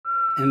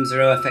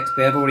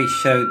M0FXB. I've already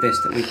showed this,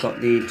 that we've got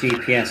the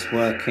GPS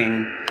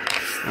working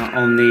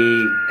on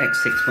the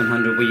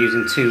X6100. We're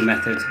using two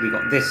methods. We've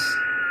got this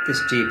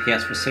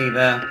GPS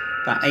receiver,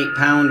 about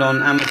 £8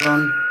 on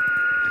Amazon.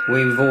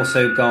 We've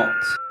also got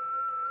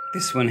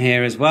this one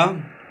here as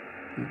well.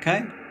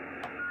 Okay,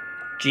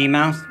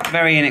 G-mouse,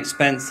 very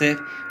inexpensive.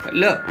 But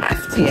look,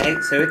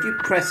 FT8. So if you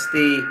press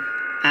the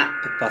app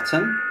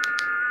button,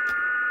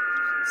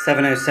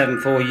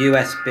 7074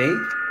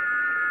 USB.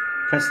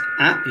 Press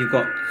app, you've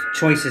got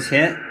choices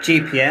here: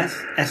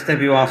 GPS,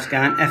 SWR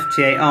scan,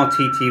 FT8,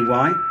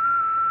 RTTY.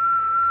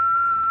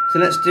 So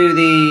let's do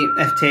the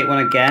FT8 one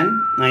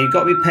again. Now you've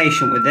got to be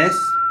patient with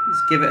this.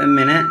 Let's give it a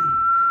minute.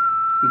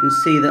 You can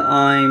see that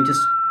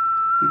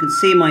you can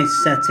see my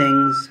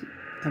settings.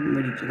 I haven't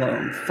really got it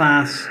on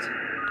fast.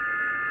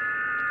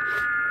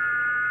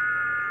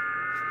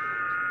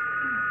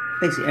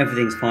 Basically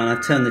everything's fine.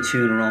 I've turned the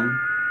tuner on.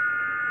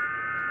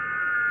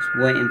 Just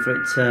waiting for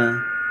it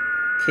to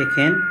kick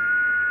in.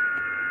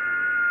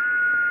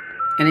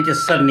 And it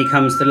just suddenly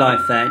comes to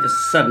life there.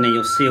 Just suddenly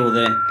you'll see all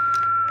the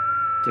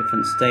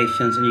different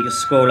stations, and you can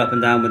scroll up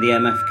and down with the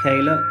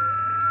MFK, look.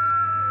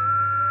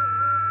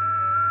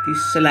 If you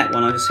select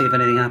one, I'll just see if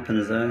anything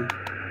happens though.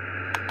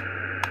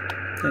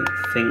 Don't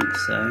think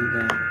so,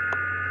 but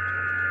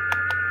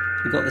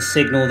you've got the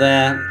signal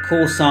there,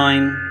 call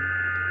sign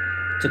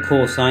to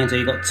call sign, so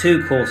you've got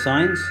two call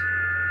signs.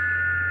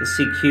 The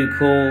CQ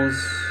calls,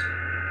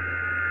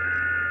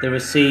 the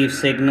receive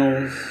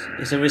signals.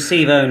 It's a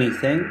receive only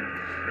thing.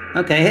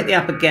 Okay, hit the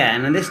app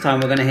again, and this time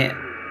we're going to hit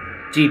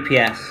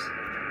GPS.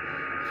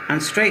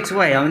 And straight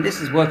away, I mean,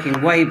 this is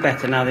working way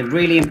better now. The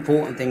really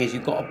important thing is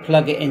you've got to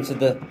plug it into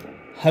the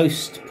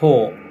host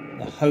port.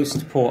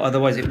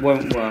 Otherwise it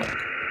won't work.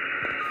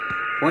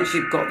 Once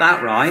you've got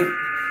that right,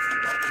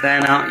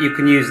 then you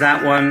can use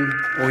that one,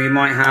 or you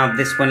might have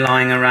this one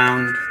lying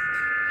around.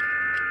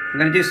 I'm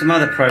going to do some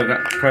other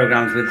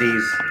programs with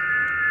these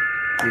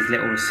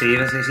little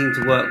receivers. They seem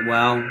to work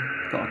well.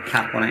 Got a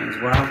cap on it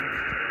as well.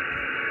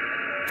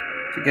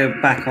 If you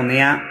go back on the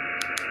app,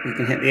 you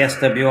can hit the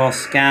SWR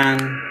scan,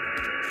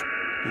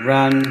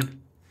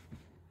 run,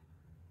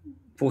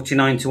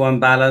 49 to 1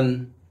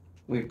 balun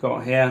we've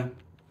got here,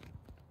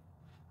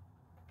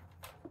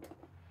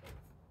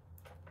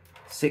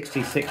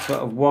 66 foot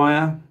of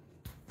wire.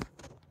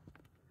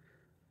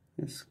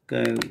 Let's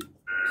go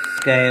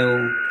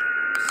scale,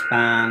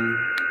 span,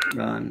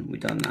 run. We've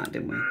done that,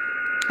 didn't we?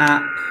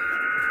 App,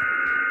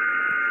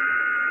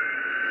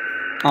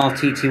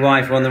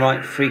 RTTY for on the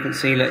right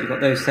frequency. Look, you've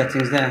got those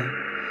settings there.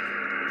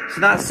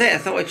 So that's it. I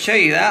thought I'd show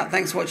you that.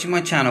 Thanks for watching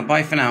my channel.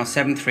 Bye for now.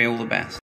 7-3, all the best.